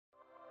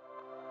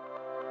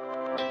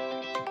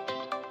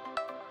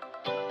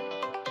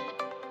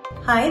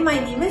Hi, my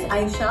name is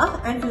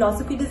Aisha and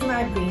Philosofeed is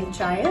my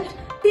brainchild.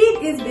 Feed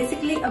is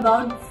basically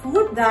about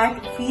food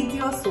that feeds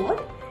your soul.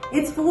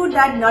 It's food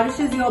that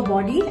nourishes your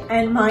body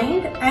and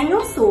mind and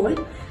your soul.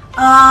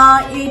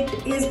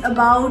 It is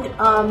about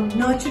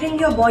nurturing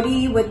your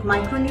body with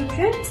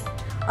micronutrients.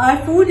 Our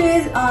food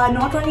is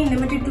not only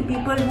limited to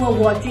people who are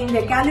watching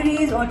their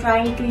calories or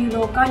trying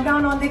to cut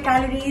down on their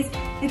calories.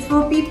 It's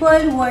for people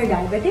who are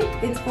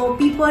diabetic. It's for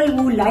people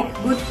who like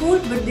good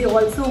food but they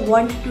also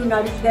want to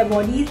nourish their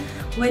bodies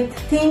with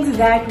things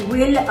that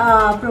will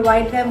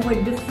provide them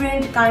with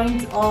different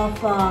kinds of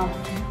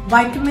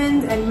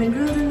vitamins and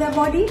minerals in their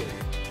body.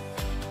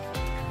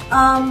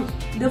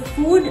 The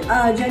food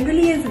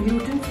generally is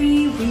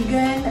gluten-free,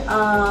 vegan,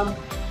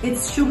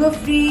 it's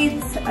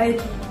sugar-free,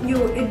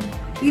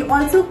 we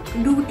also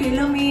do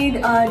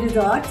tailor-made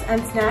desserts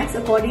and snacks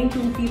according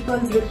to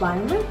people's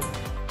requirements.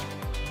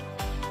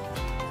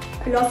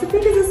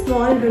 Philosofeed is a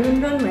small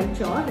women-run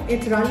venture.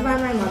 It's run by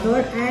my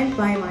mother and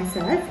by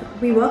myself.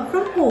 We work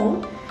from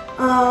home.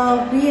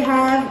 We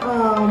have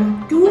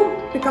two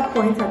pickup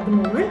points at the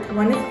moment.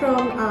 One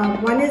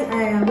is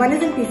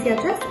in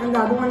PCHS and the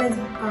other one is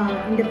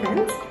in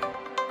defense.